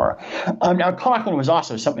the poor. Now, Coughlin was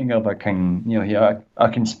also something of a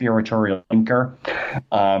conspiratorial thinker.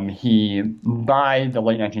 By the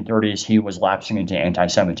late 1930s, he was lapsing into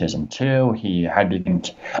anti-Semitism too. He had been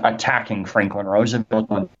attacking Franklin Roosevelt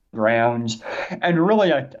on grounds and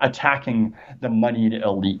really attacking the moneyed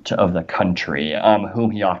elite of the country,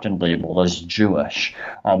 whom he often labeled as Jewish,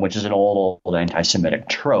 which is an old anti-Semitic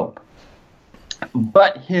trope.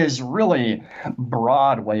 But his really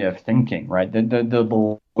broad way of thinking, right, the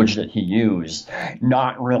language that he used,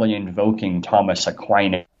 not really invoking Thomas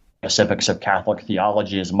Aquinas specifics of Catholic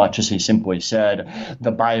theology as much as he simply said,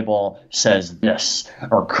 the Bible says this,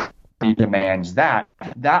 or demands that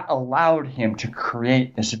allowed him to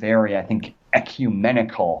create this very, I think,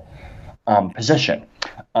 ecumenical position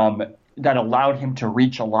that allowed him to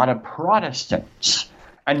reach a lot of Protestants.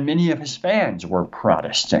 And many of his fans were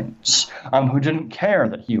Protestants who didn't care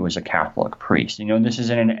that he was a Catholic priest. This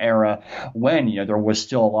is in an era when, there was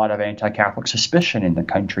still a lot of anti-Catholic suspicion in the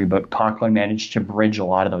country, but Coughlin managed to bridge a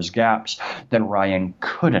lot of those gaps that Ryan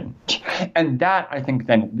couldn't. And that, I think,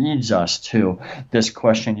 then leads us to this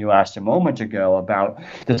question you asked a moment ago about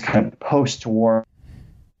this kind of post-war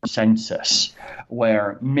census,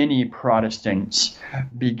 where many Protestants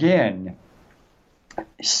begin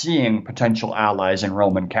seeing potential allies in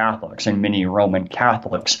Roman Catholics, and many Roman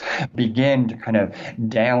Catholics begin to kind of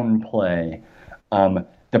downplay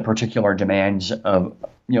the particular demands of,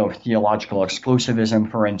 theological exclusivism,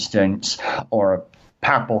 for instance, or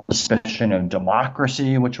papal suspicion of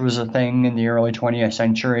democracy, which was a thing in the early 20th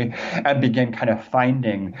century, and began kind of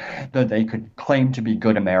finding that they could claim to be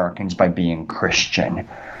good Americans by being Christian.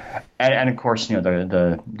 And of course,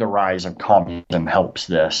 the rise of communism helps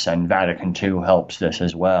this, and Vatican II helps this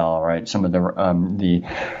as well, right? Some of the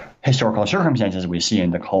historical circumstances we see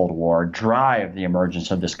in the Cold War drive the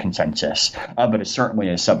emergence of this consensus, but it certainly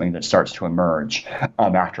is something that starts to emerge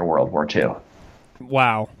after World War II.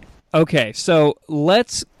 Wow. Okay, so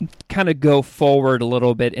let's kind of go forward a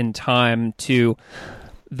little bit in time to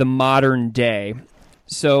the modern day.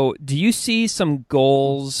 So do you see some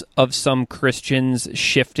goals of some Christians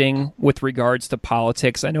shifting with regards to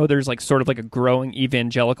politics? I know there's sort of a growing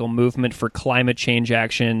evangelical movement for climate change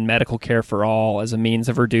action, medical care for all as a means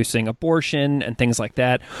of reducing abortion and things like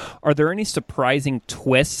that. Are there any surprising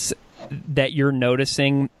twists that you're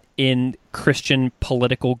noticing in Christian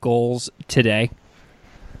political goals today?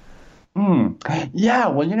 Yeah,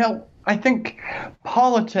 well, I think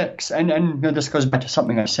politics, and this goes back to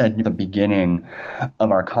something I said at the beginning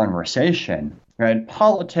of our conversation, right?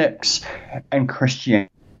 Politics and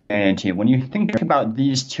Christianity, when you think about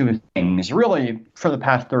these two things, really for the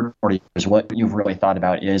past 30, 40 years, what you've really thought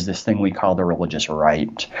about is this thing we call the religious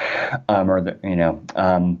right, or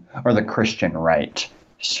the Christian right,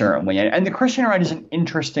 certainly. And the Christian right is an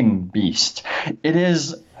interesting beast. It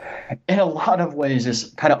is, in a lot of ways, this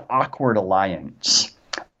kind of awkward alliance.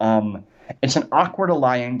 It's an awkward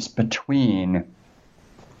alliance between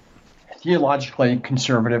theologically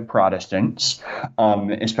conservative Protestants,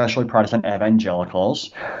 especially Protestant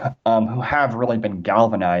evangelicals, who have really been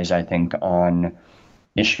galvanized, I think, on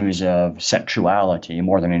issues of sexuality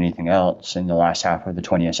more than anything else in the last half of the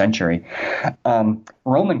 20th century.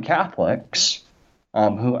 Roman Catholics,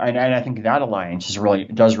 and I think that alliance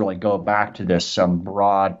does really go back to this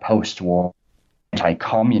broad post-war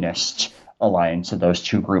anti-communist alliance that those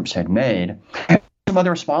two groups had made. And some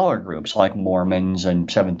other smaller groups like Mormons and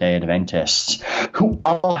Seventh-day Adventists, who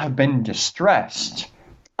all have been distressed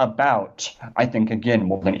about, I think, again,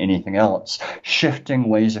 more than anything else, shifting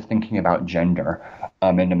ways of thinking about gender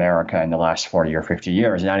in America in the last 40 or 50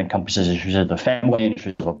 years. And that encompasses issues of the family,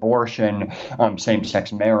 issues of abortion,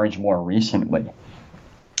 same-sex marriage more recently.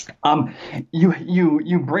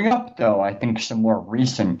 You bring up, though, I think, some more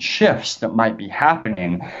recent shifts that might be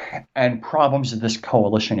happening and problems that this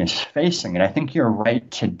coalition is facing. And I think you're right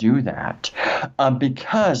to do that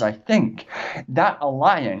because I think that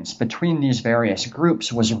alliance between these various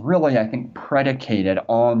groups was really, I think, predicated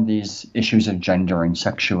on these issues of gender and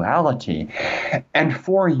sexuality. And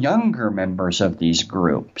for younger members of these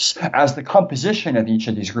groups, as the composition of each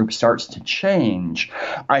of these groups starts to change,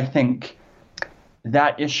 I think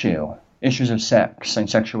that issues of sex and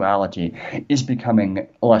sexuality, is becoming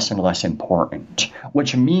less and less important,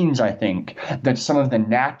 which means, I think, that some of the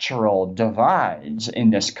natural divides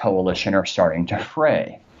in this coalition are starting to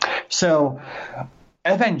fray. So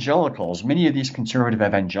evangelicals, many of these conservative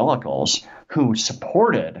evangelicals who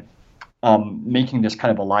supported making this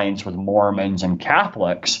kind of alliance with Mormons and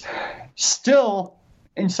Catholics, still,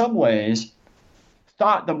 in some ways,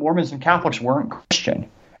 thought that Mormons and Catholics weren't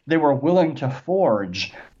Christian. They were willing to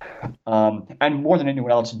forge, and more than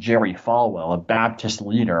anyone else, Jerry Falwell, a Baptist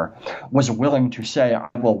leader, was willing to say, I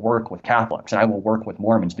will work with Catholics and I will work with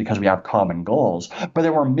Mormons because we have common goals. But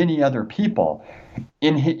there were many other people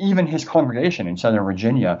in even his congregation in Southern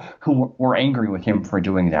Virginia who were angry with him for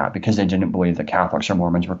doing that because they didn't believe that Catholics or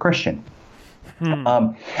Mormons were Christian.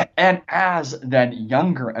 And as then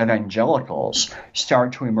younger evangelicals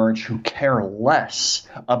start to emerge who care less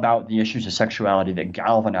about the issues of sexuality that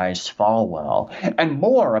galvanized Falwell and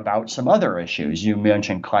more about some other issues. You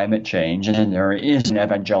mentioned climate change, and there is an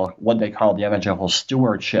what they call the evangelical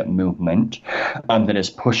stewardship movement that is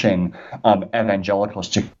pushing evangelicals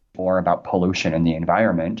to more about pollution and the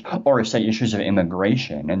environment, or say issues of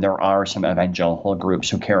immigration. And there are some evangelical groups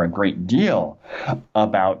who care a great deal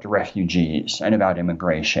about refugees and about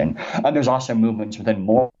immigration. And there's also movements within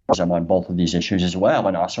Mormonism on both of these issues as well,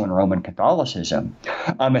 and also in Roman Catholicism,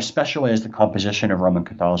 especially as the composition of Roman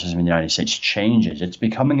Catholicism in the United States changes. It's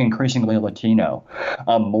becoming increasingly Latino.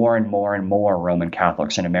 More and more Roman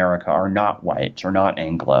Catholics in America are not white or not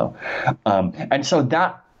Anglo. And so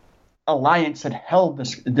that alliance that held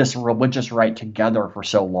this religious right together for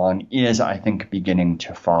so long is, I think, beginning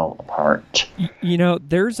to fall apart. You know,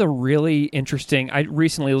 there's a really interesting... I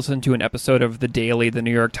recently listened to an episode of The Daily, the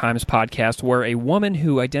New York Times podcast, where a woman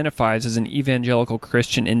who identifies as an evangelical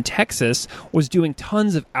Christian in Texas was doing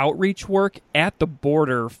tons of outreach work at the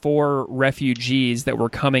border for refugees that were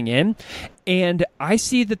coming in. And I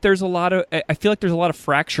see that I feel like there's a lot of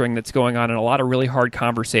fracturing that's going on and a lot of really hard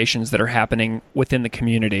conversations that are happening within the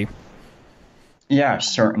community. Yeah,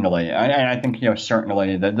 certainly. And I think,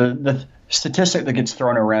 certainly the statistic that gets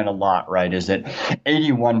thrown around a lot, right, is that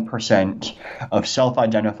 81% of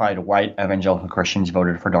self-identified white evangelical Christians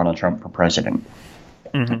voted for Donald Trump for president.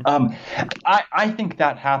 Mm-hmm. I think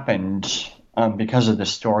that happened because of the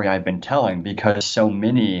story I've been telling, because so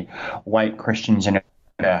many white Christians in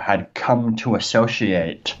America had come to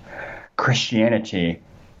associate Christianity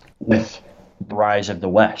with the rise of the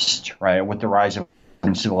West, right, with the rise of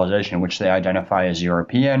civilization, which they identify as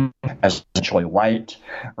European, as essentially white,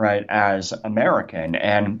 right, as American.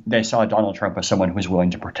 And they saw Donald Trump as someone who was willing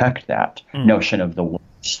to protect that notion of the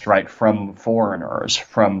West, right, from foreigners,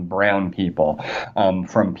 from brown people,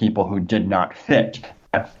 from people who did not fit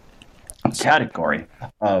that category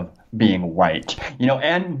of being white.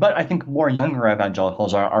 But I think more younger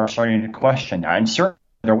evangelicals are starting to question that. And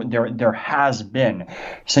certainly there has been,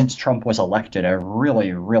 since Trump was elected, a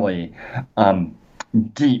really, really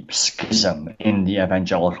deep schism in the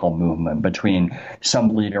evangelical movement between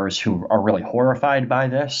some leaders who are really horrified by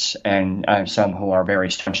this and some who are very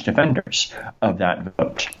staunch defenders of that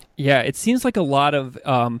vote. Yeah, it seems like a lot of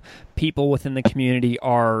people within the community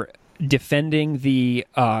are defending the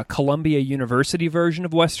Columbia University version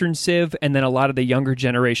of Western Civ, and then a lot of the younger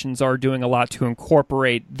generations are doing a lot to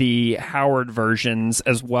incorporate the Howard versions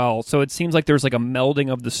as well. So it seems like there's like a melding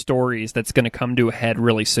of the stories that's going to come to a head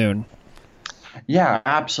really soon. Yeah,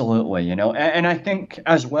 absolutely. And I think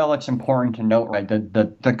as well, it's important to note, right,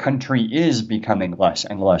 that the country is becoming less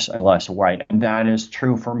and less and less white. And that is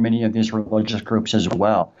true for many of these religious groups as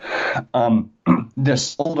well.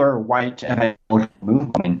 This older white evangelical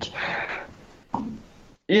movement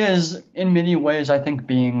is in many ways, I think,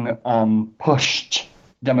 being pushed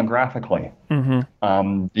demographically.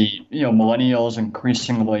 Mm-hmm. The millennials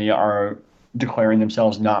increasingly are declaring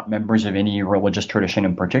themselves not members of any religious tradition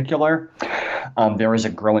in particular. There is a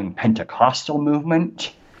growing Pentecostal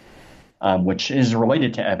movement, which is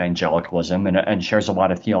related to evangelicalism and shares a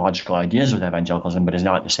lot of theological ideas with evangelicalism, but is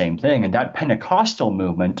not the same thing. And that Pentecostal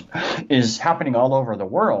movement is happening all over the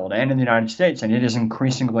world and in the United States, and it is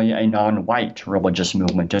increasingly a non-white religious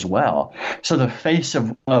movement as well. So the face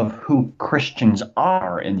of who Christians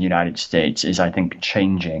are in the United States is, I think,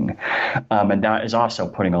 changing. And that is also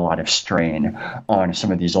putting a lot of strain on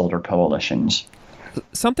some of these older coalitions.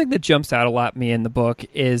 Something that jumps out a lot at me in the book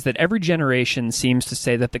is that every generation seems to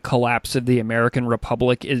say that the collapse of the American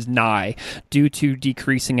Republic is nigh due to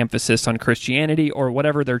decreasing emphasis on Christianity or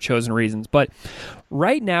whatever their chosen reasons. But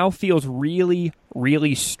right now feels really,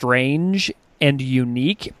 really strange and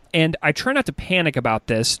unique. And I try not to panic about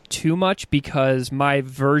this too much because my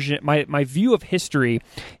view of history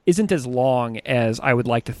isn't as long as I would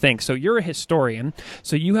like to think. So you're a historian,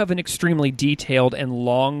 so you have an extremely detailed and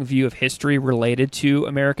long view of history related to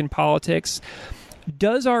American politics.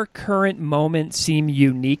 Does our current moment seem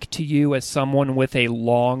unique to you as someone with a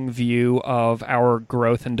long view of our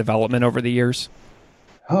growth and development over the years?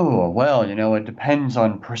 Oh, well, it depends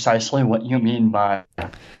on precisely what you mean by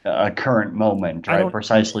a current moment, right?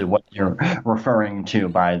 Precisely what you're referring to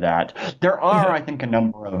by that. There are, I think, a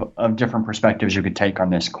number of different perspectives you could take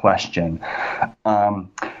on this question.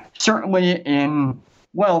 Certainly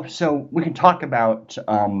so we can talk about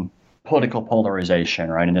political polarization,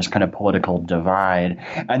 right, and this kind of political divide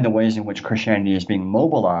and the ways in which Christianity is being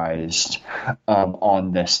mobilized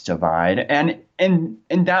on this divide. And in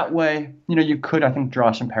that way, you could, I think,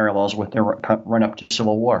 draw some parallels with the run-up to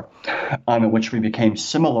Civil War, in which we became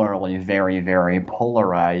similarly very, very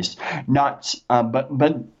polarized. But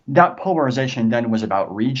that polarization then was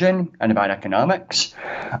about region and about economics.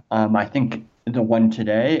 I think the one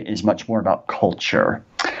today is much more about culture.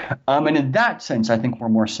 And in that sense, I think we're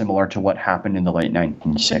more similar to what happened in the late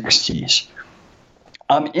 1960s.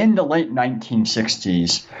 In the late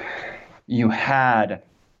 1960s, you had,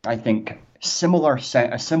 I think, a similar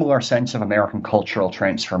sense of American cultural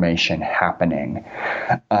transformation happening.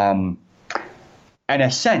 And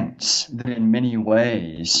a sense that in many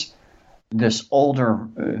ways, this older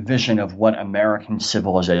vision of what American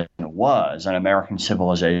civilization was, and American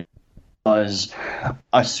civilization was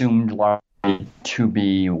assumed largely to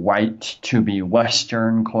be white, to be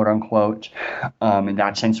Western, quote unquote, in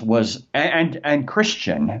that sense was, and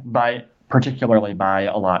Christian, particularly by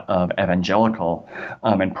a lot of evangelical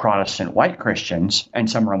and Protestant white Christians, and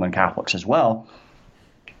some Roman Catholics as well,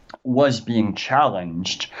 was being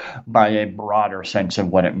challenged by a broader sense of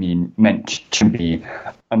what it meant to be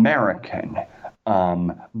American,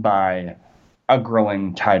 by a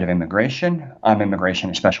growing tide of immigration,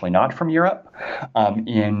 especially not from Europe.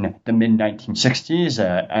 In the mid-1960s,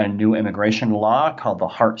 a new immigration law called the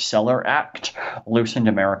Hart-Celler Act loosened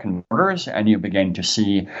American borders, and you began to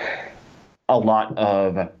see a lot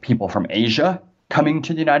of people from Asia coming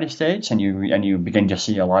to the United States, and you begin to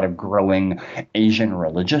see a lot of growing Asian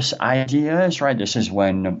religious ideas, right? This is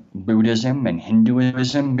when Buddhism and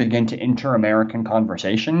Hinduism begin to enter American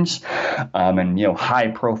conversations, and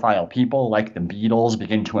high-profile people like the Beatles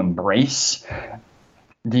begin to embrace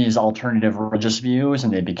these alternative religious views,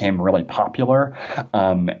 and they became really popular,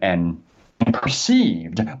 and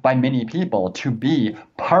perceived by many people to be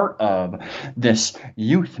part of this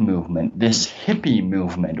youth movement, this hippie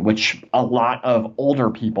movement, which a lot of older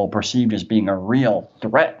people perceived as being a real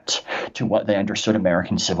threat to what they understood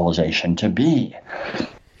American civilization to be.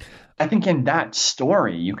 I think in that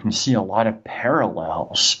story, you can see a lot of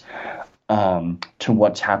parallels to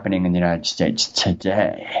what's happening in the United States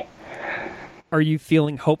today. Are you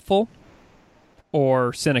feeling hopeful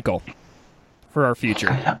or cynical for our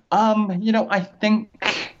future? I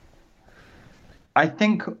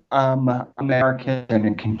think America is going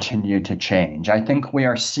to continue to change. I think we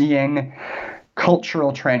are seeing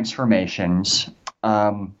cultural transformations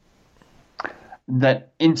that,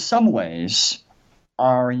 in some ways,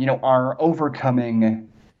 are overcoming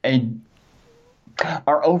a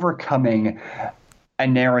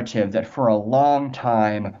narrative that for a long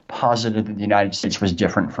time posited that the United States was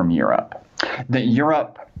different from Europe. That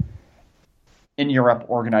in Europe,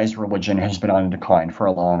 organized religion has been on a decline for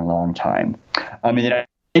a long, long time. In the United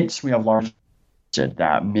States, we have largely said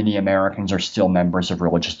that many Americans are still members of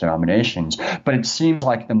religious denominations, but it seems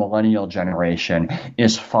like the millennial generation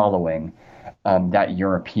is following that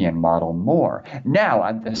European model more. Now,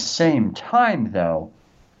 at the same time, though,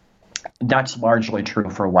 that's largely true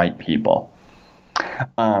for white people.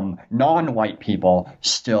 Non-white people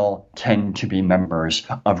still tend to be members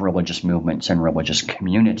of religious movements and religious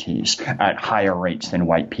communities at higher rates than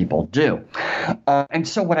white people do. And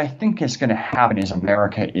so what I think is going to happen is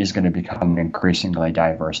America is going to become an increasingly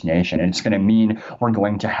diverse nation. And it's going to mean we're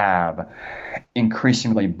going to have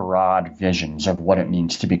increasingly broad visions of what it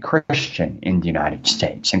means to be Christian in the United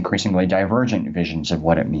States, increasingly divergent visions of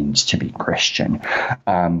what it means to be Christian.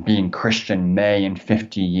 Being Christian may, in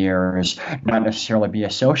 50 years, not necessarily be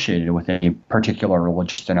associated with a particular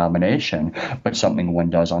religious denomination, but something one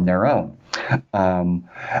does on their own.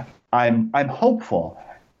 I'm hopeful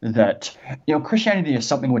that Christianity is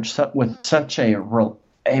something which with such a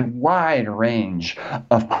wide range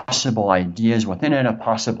of possible ideas within it, of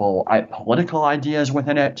possible political ideas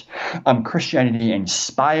within it. Christianity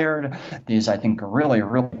inspired these, I think, really,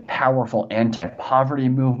 really powerful anti-poverty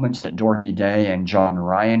movements that Dorothy Day and John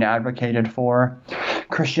Ryan advocated for.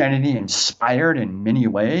 Christianity inspired, in many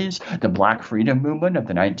ways, the Black freedom movement of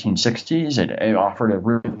the 1960s. It offered a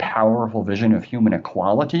really powerful vision of human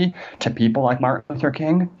equality to people like Martin Luther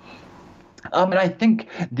King. And I think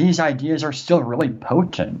these ideas are still really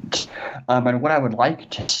potent. And what I would like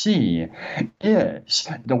to see is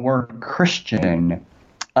the word Christian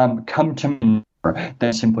come to mean more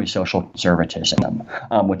than simply social conservatism,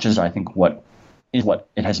 which is, I think, what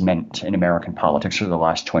it has meant in American politics for the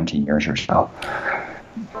last 20 years or so.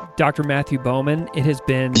 Dr. Matthew Bowman, it has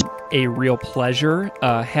been a real pleasure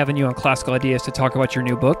having you on Classical Ideas to talk about your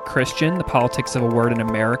new book, Christian, The Politics of a Word in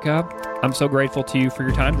America. I'm so grateful to you for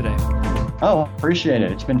your time today. Oh, appreciate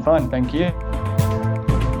it. It's been fun. Thank you.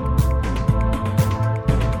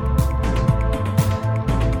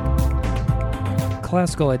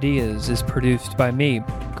 Classical Ideas is produced by me,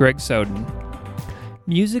 Greg Soden.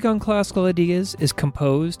 Music on Classical Ideas is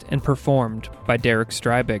composed and performed by Derek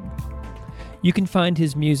Strybig. You can find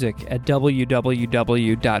his music at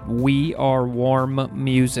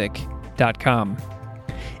www.wearewarmmusic.com.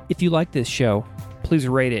 If you like this show, please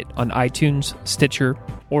rate it on iTunes, Stitcher,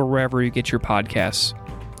 or wherever you get your podcasts.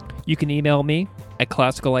 You can email me at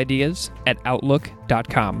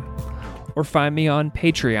classicalideas@outlook.com or find me on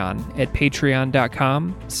Patreon at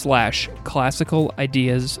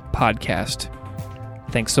patreon.com/classicalideaspodcast.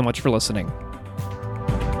 Thanks so much for listening.